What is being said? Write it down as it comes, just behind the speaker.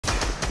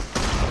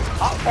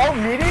Oh,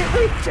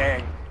 immediately?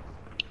 Dang.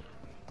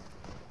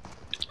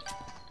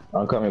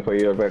 I'm coming for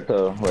you,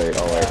 Alberto. Wait,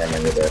 oh wait, I'm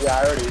in there. Yeah,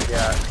 I already,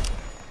 yeah.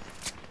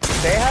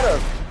 They had a...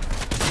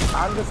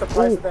 I'm just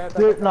surprised that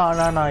they had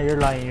that. No, you're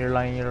lying, you're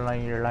lying. You're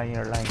lying.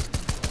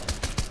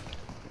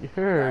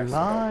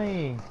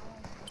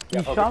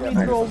 You shot me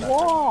through a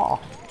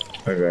wall.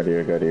 I got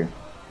you.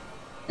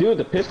 Dude,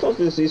 the pistols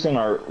this season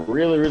are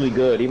really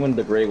good, even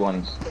the gray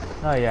ones.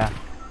 Oh yeah.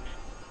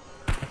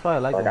 That's why I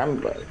like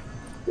them.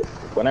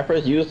 When I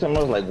first used them, I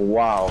was like,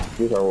 wow,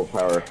 these are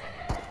overpowered.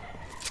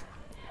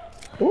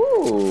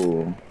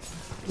 Ooh,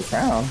 the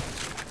crown.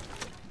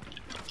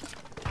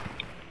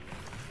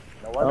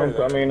 No wonder I'm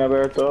coming,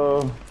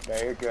 Alberto.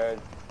 Very good.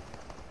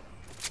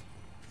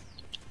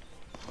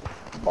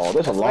 Oh,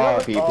 there's a lot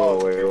of people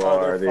where you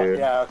are, dude.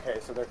 Yeah, okay,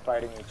 so they're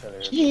fighting each other.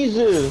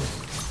 Jesus!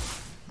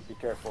 Be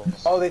careful.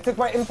 Oh, they took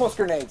my impulse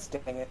grenades,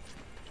 dang it.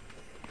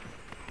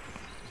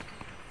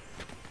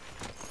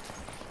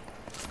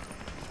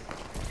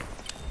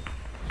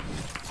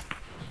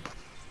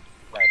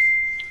 Nice.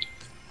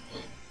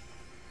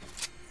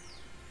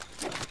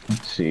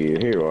 Let's see,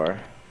 here you are.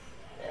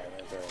 Yeah,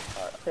 there's a...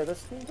 okay,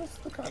 this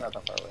the kind of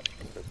not that far away.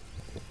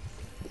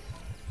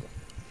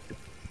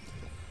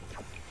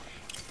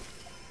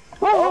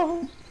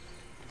 Oh!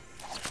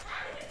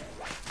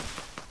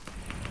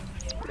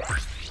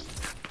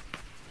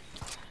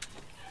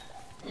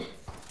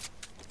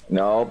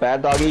 No,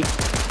 bad doggy.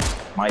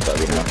 My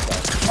doggy, no.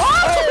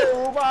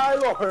 Oh my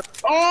lord!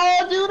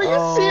 Oh, dude, are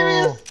you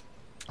serious?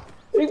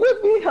 He was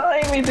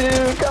behind me,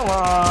 dude. Come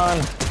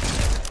on.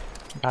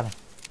 Got him.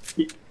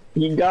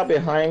 He got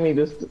behind me.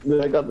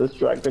 I got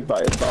distracted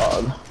by a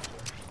dog.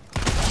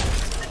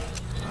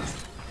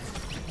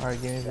 Alright,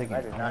 give me a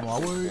second. I'm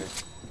onward.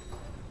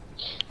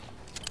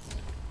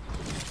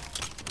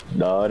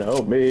 God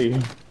help me.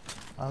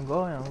 I'm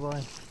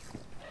going.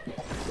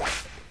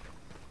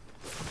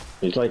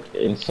 He's like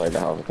inside the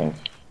house, I think.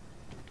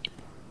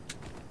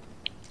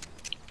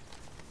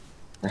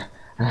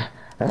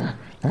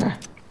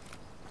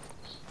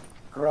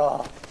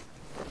 Girl.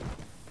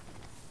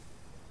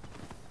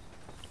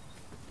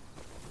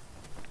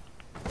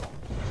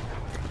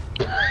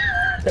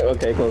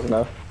 Okay, close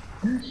enough.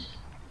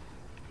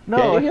 No,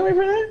 can you heal me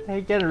for that?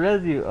 Hey, get a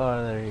residue.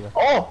 Oh, there you go.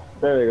 Oh,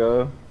 there we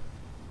go.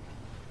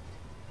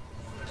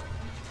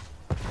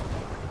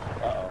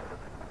 Uh-oh.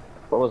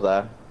 What was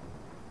that?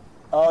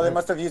 Oh, they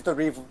must have used the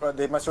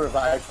they must have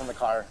revived from the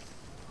car.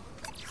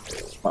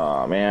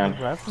 Oh man.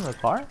 Right from the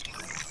car?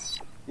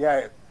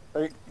 Yeah,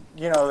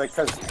 you know, like,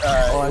 cause oh, it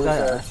I got was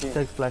a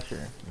six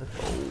flasher. Let's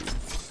go.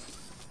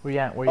 Where you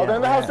at? Oh, they're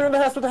in the house. They're in the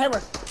house with the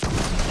hammer.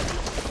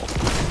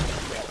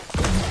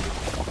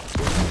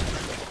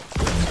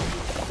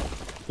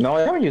 No,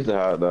 I haven't used the.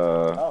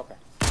 Oh, okay.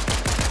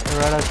 They're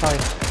right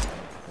outside.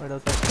 Right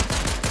outside.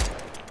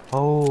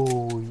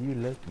 Oh, you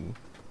lucky.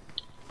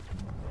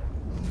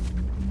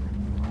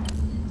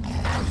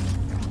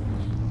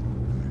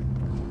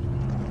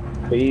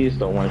 Please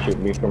don't one shoot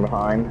me from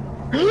behind.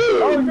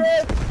 Oh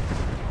shit!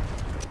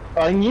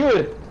 I knew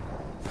it.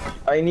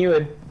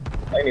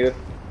 Alright,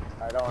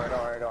 don't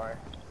worry.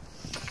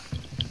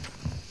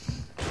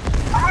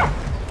 Ah!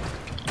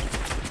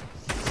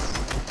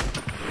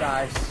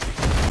 Nice.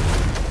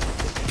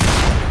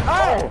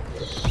 Oh!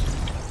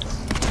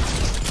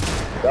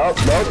 Nope.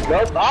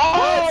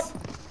 Oh!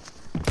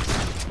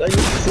 Are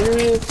you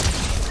serious?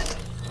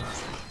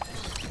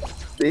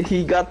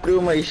 He got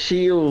through my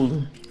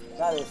shield.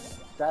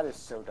 That is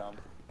so dumb.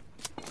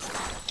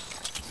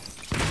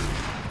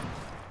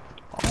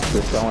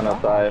 There's someone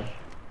outside.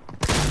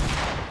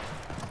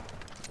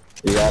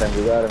 You got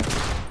him.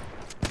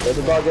 Let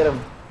the dog get him.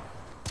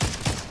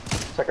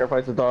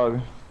 Sacrifice the dog.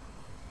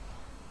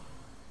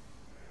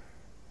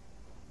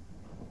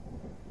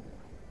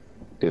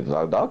 Dude,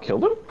 the dog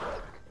killed him?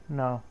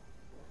 No.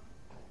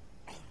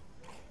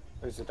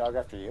 Is the dog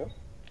after you?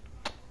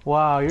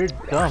 Wow, you're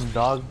dumb,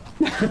 dog.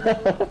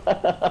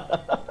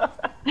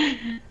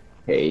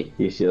 Hey,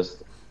 he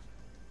just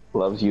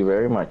loves you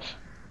very much.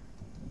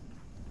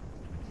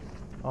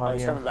 Oh,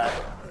 he's coming back.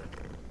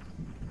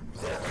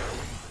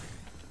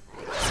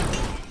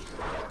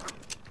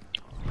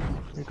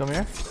 You come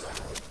here?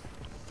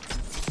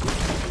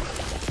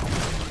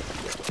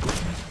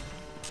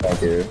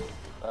 Thank you.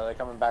 Are they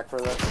coming back for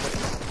the...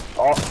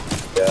 Oh,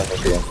 yeah,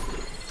 thank you.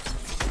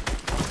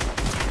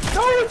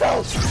 No, you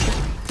don't!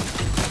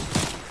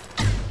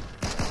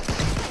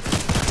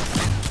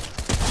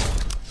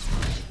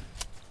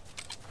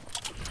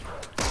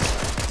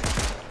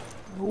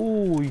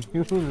 Ooh,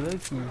 you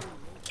lucky.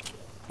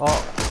 Oh,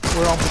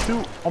 we're on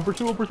pursuit.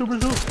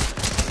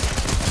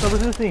 Stop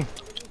resisting.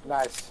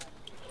 Nice.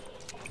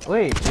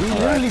 Wait, we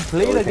literally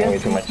played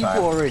against these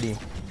people already.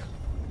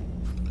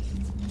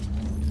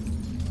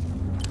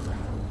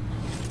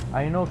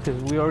 I know, cause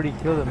we already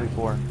killed them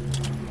before.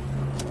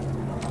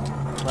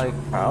 Like,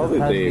 how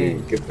did they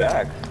get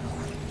back?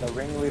 The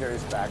ringleader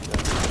is back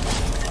then.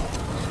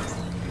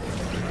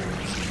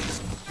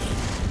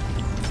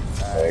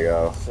 There you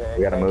go. Sick.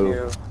 We gotta move.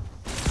 You.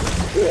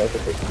 Yeah, that's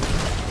okay.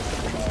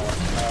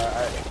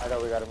 I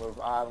know we gotta move.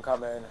 I'm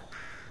coming.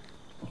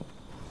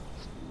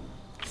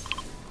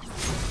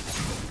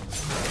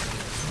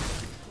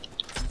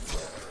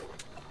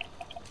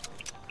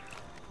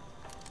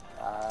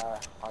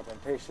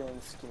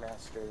 Augmentation, Ski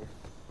Master.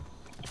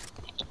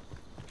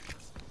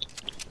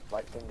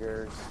 Light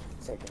fingers,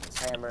 taking his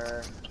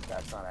hammer.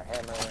 That's not a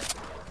hammer.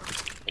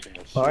 Taking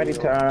the shield. Party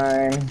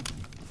time.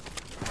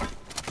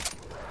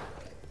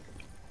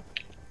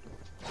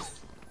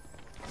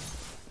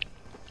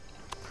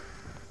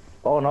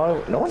 Oh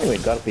no! No one even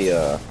got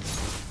the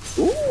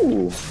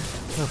Ooh.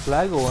 The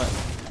flag or what?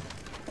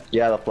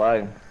 Yeah, the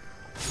flag.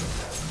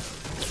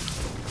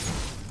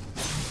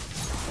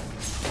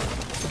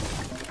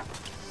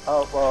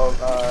 Oh well.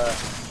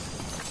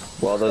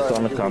 Well, the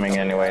storm is coming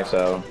anyway,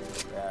 so.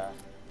 Yeah.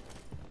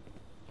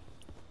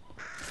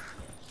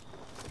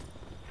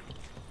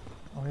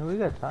 I mean, we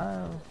got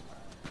time.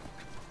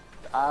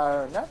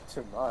 Not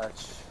too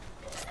much.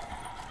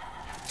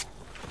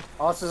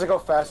 Unless does it go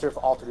faster if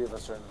all three of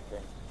us are in the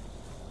thing?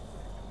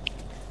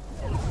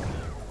 I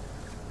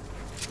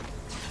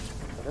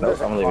think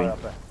there's a I'm car leaving.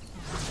 up there.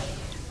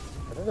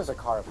 I think there's a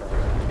car up there.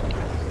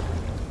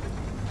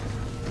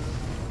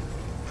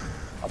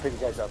 I'll pick you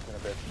guys up in a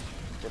bit.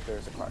 If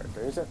there's a car. If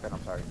there isn't, then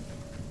I'm sorry.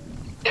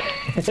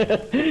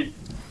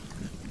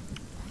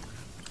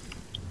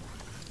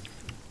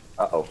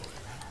 Uh-oh.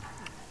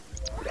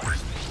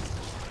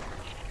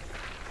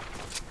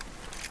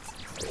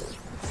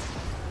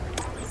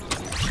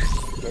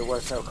 There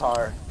was no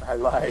car. I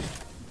lied.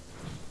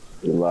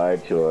 You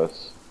lied to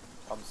us.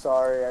 I'm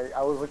sorry.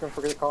 I was looking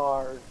for the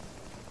car.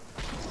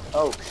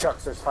 Oh,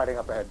 shucks. There's fighting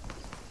up ahead.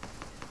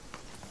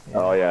 Yeah.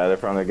 Oh yeah, they're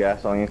from the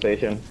gasoline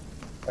station.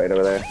 Right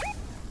over there.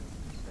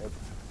 Yep.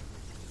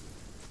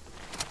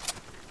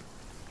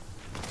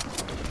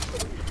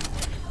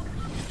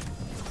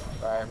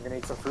 Alright, I'm gonna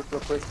eat some fruit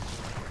real quick.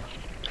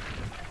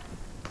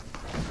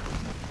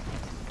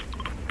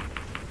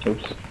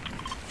 Oops.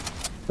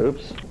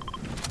 Oops.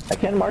 I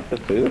can't mark the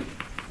food.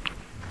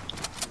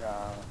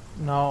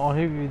 No,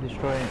 only if you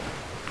destroy it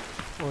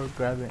or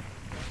grab it.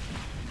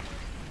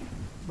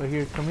 But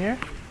here, come here.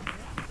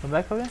 Come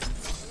back over there.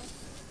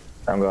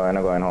 I'm going,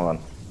 hold on.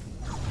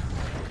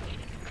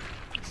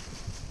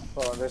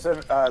 Hold on, there's a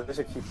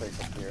key place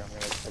up here. I'm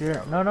gonna check it Here,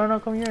 out. no,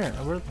 come here.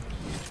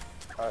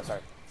 Oh,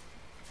 sorry.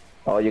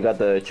 Oh, you got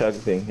the chug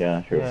thing?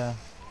 Yeah, sure. Yeah.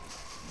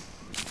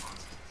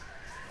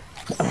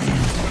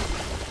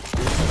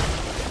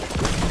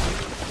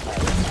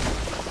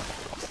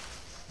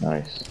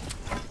 Nice.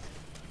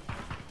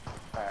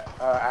 Alright,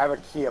 I have a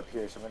key up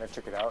here, so I'm gonna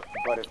check it out.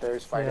 But if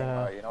there's fighting,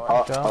 Yeah. you know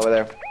what? Oh, over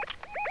there.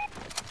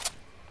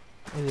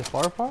 Is it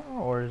far,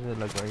 or is it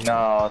like right here?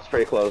 No, it's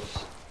pretty close.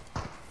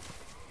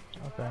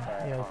 Okay.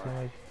 Yeah, it's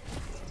like.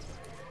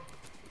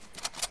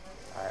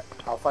 Alright,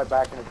 I'll fight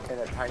back in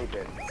a tiny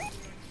bit. I'm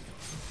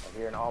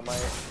here in All Might.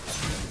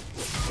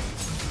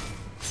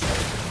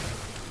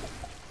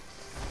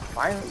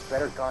 Finally,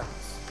 better guns.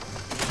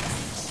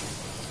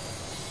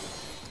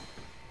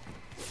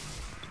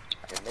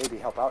 I can maybe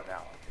help out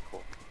now.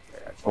 Cool.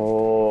 Okay,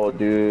 Oh,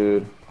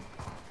 dude.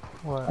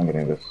 What? I'm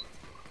getting this.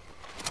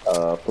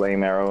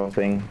 Flame arrow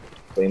thing.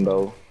 Flame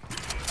bow.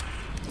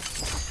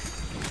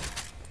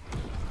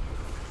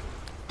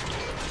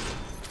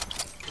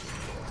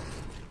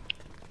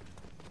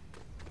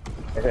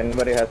 If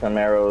anybody has some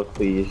arrows,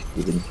 please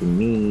give them to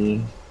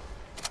me.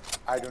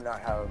 I do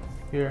not have...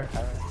 Here.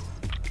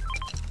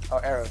 Oh,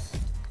 arrows.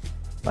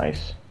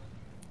 Nice.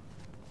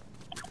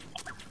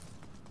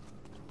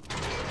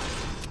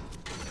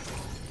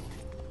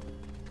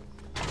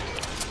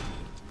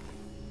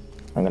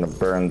 I'm gonna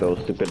burn those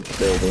stupid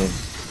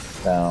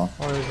buildings now.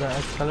 Or is that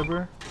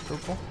Excalibur?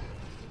 Purple?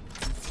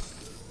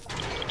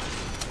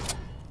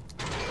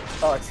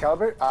 Oh,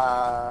 Excalibur?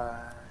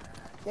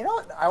 You know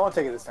what? I won't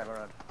take it this time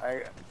around.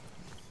 I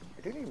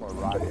do need more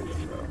rockets,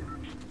 though.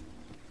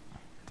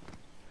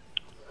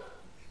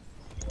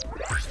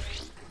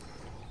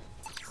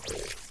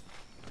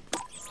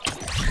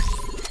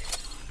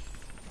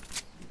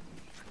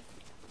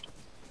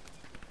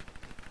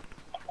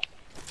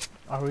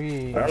 Are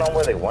we... I don't know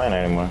where they went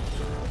anymore.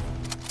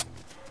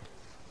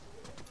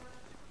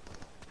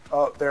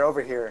 Oh, they're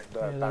over here.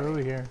 Yeah, they're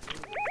over here.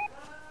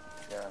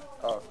 Yeah.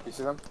 Oh, you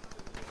see them?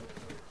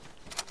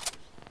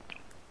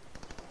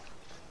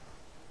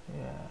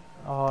 Yeah.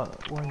 Oh,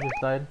 one just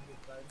died.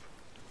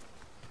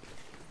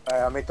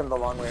 I'll make them the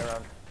long way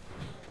around.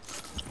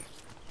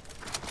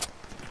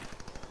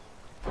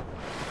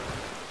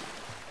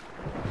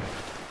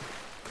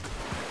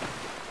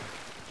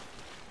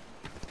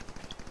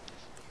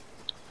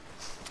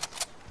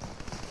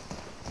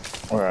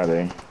 Where are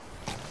they? In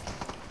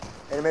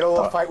the middle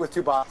of a fight with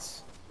two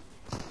bots.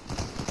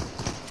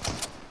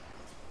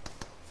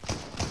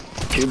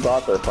 Two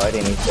bots are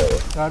fighting each other.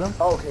 Got him?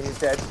 Oh, okay, he's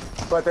dead.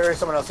 But there is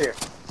someone else here.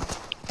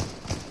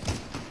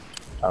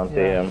 I don't see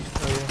him.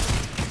 Oh,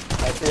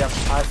 yeah. I see him.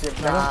 I see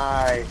him.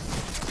 Nice.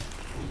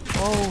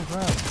 Oh,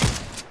 crap.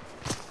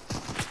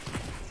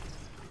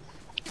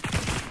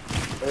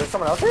 Is there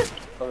someone else here?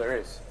 Oh, there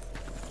is.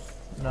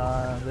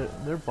 Nah,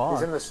 they're bots.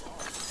 He's in this.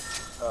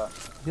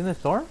 He's in the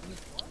storm?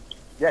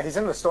 Yeah, he's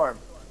in the storm.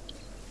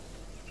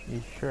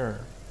 You sure?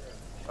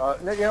 No,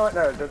 you know what?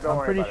 No, don't I'm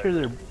worry pretty about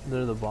sure it.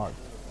 they're the bots.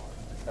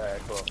 Alright,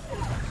 cool.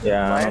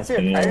 Yeah, I I didn't see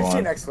an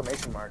anyone.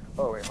 exclamation mark.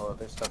 Oh wait, hold up.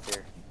 There's stuff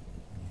here.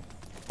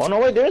 Oh no,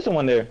 wait, there's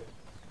someone there.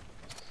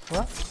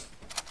 What?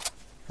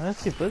 I don't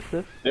see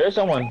footsteps. There's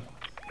someone.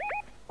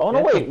 Oh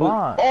no, That's a wait.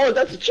 bot. Oh,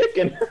 that's a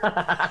chicken.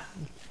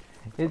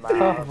 It's My a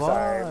bad, bot.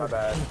 sorry, my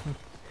bad.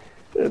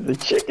 The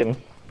chicken.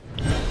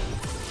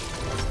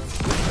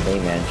 Hey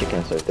man,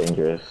 chickens are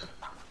dangerous.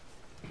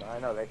 I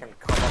know they can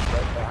come up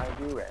right behind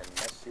you and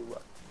mess you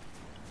up.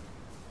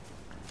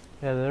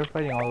 Yeah, they're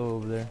fighting all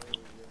over there.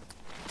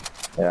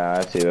 Yeah,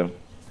 I see them.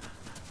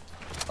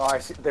 Oh, I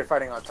see. They're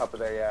fighting on top of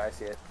there. Yeah, I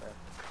see it.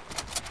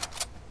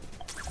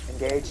 Yeah.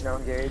 Engage, no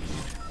engage.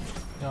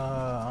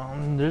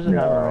 There's a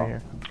hammer right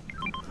here.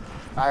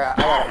 I got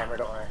a hammer.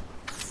 Don't worry.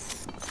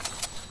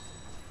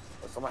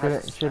 Oh, someone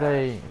has a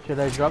Should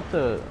I drop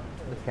the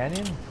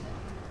canyon?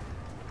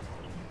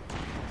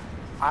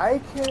 I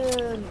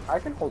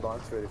can hold on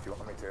to it if you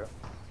want me to.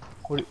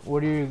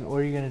 What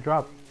are you gonna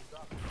drop?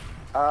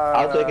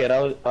 I'll take it.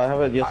 I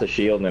have just a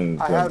shield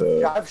and. I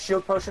have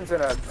shield potions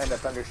and a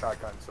thunder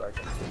shotgun, so I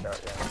can switch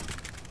out.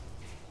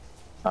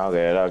 Yeah. I'll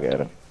get it. I'll get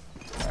it.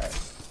 Alright.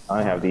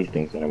 I have these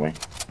things anyway.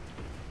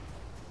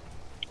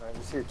 I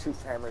just hear two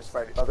hammers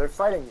fighting. Oh, they're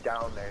fighting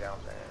down there.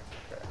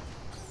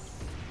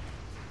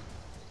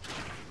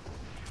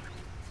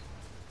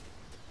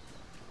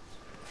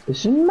 Okay.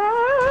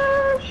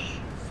 Smash!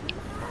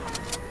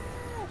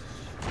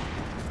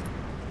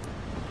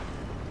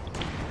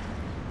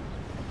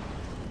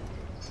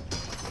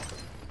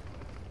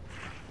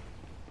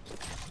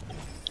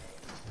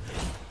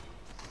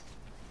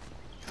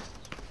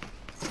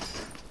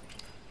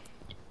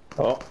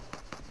 Oh.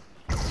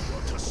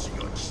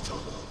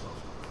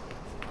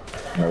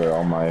 No, they're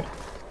all mine.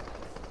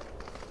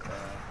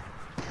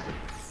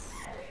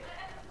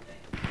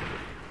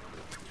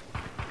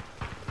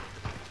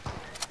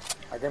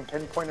 I can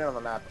pinpoint it on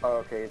the map. Oh,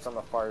 okay, it's on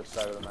the far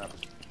side of the map.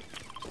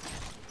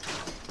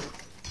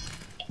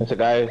 There's a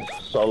guy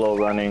solo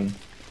running.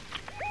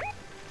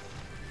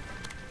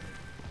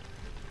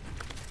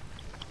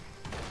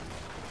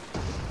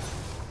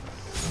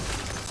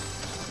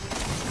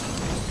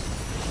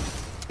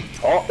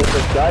 Oh, there's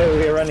this guy over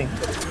here running.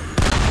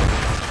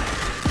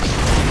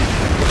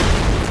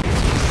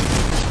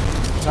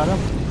 Got him.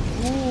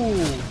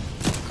 Ooh.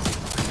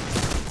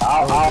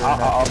 Ow, ow, ow,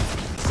 ow.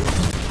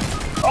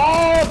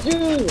 Oh,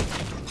 dude!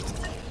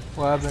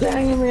 What happened?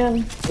 Dang it,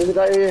 man. There's a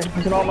guy here.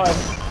 He's an all mine.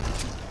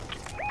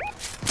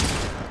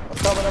 I'm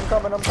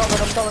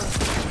coming.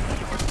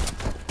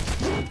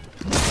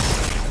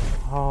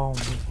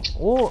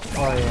 Oh,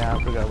 oh yeah,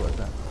 I forgot about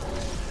that.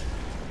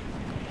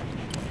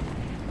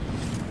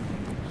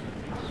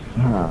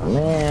 Oh,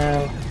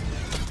 man.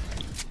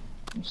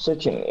 I'm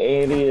such an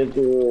idiot,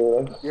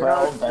 dude. I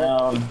fell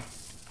down.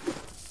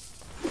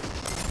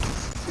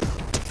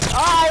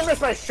 Ah, I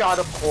missed my shot,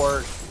 of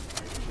course.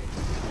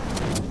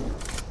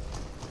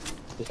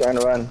 He's trying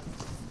to run.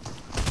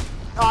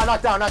 Ah,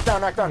 knock down. Yeah,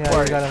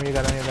 you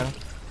got him.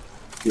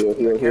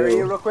 Heal. Carry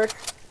you real quick.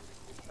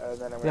 And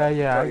then I'm gonna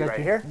Yeah, throw I you got right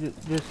you. here.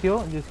 Just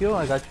heal,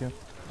 I got you.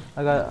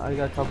 I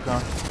got top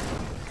ground.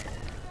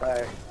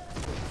 Alright.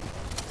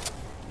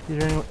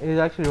 He's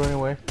actually running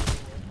away.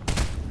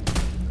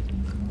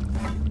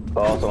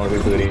 Oh, someone be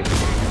booty.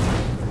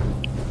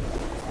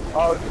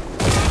 Oh.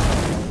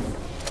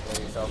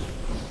 There yourself.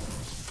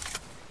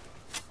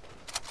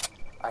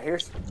 I hear.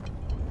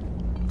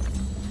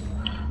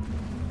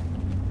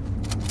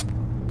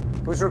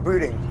 Who's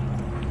rebooting?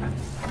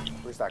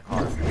 Where's that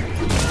car?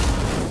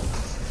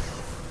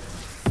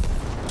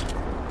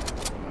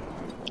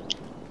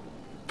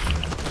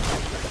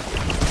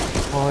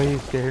 Oh, you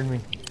scared me.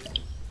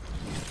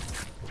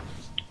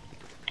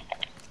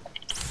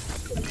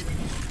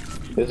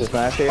 This is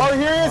Smash here. Oh,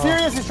 here he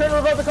is. He's trying to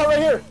revive the car right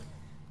here.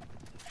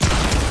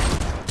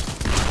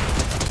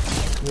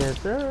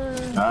 Yes,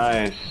 sir.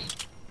 Nice.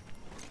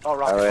 Oh,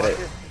 rocket Alright,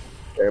 launcher.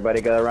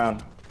 everybody gather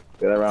around.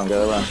 Gather around.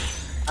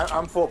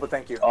 I'm full, but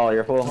thank you. Oh,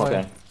 you're full? Oh,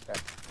 Okay. Okay.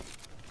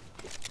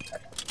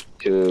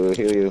 To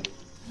heal you.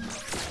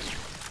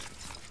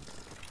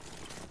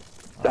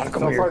 Doc, come So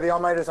far, here. the All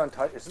Might is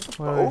untouched. Is this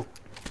a Wait. boat?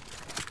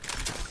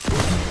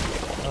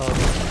 Oh.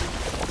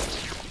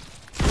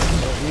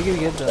 You can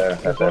get that. There,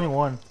 There's that's only it.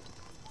 one.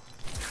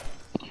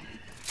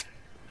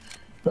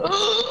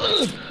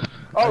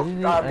 Oh,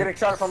 didn't I'm I- getting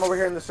shot from over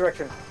here in this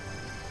direction.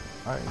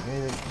 Alright,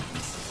 maybe.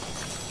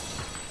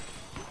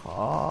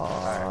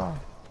 Oh.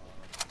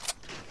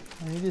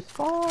 I need this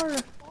far.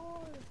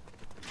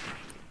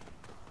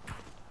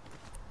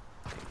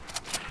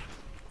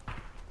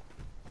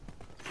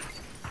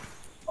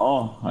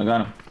 Oh, I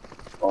got him.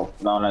 Oh,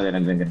 no, not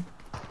getting him.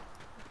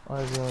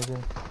 Okay.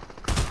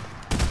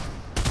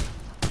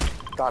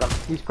 Got him.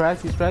 He's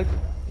cracked.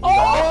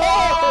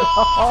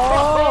 Oh!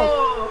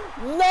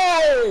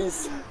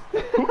 Nice!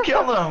 Who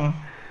killed him?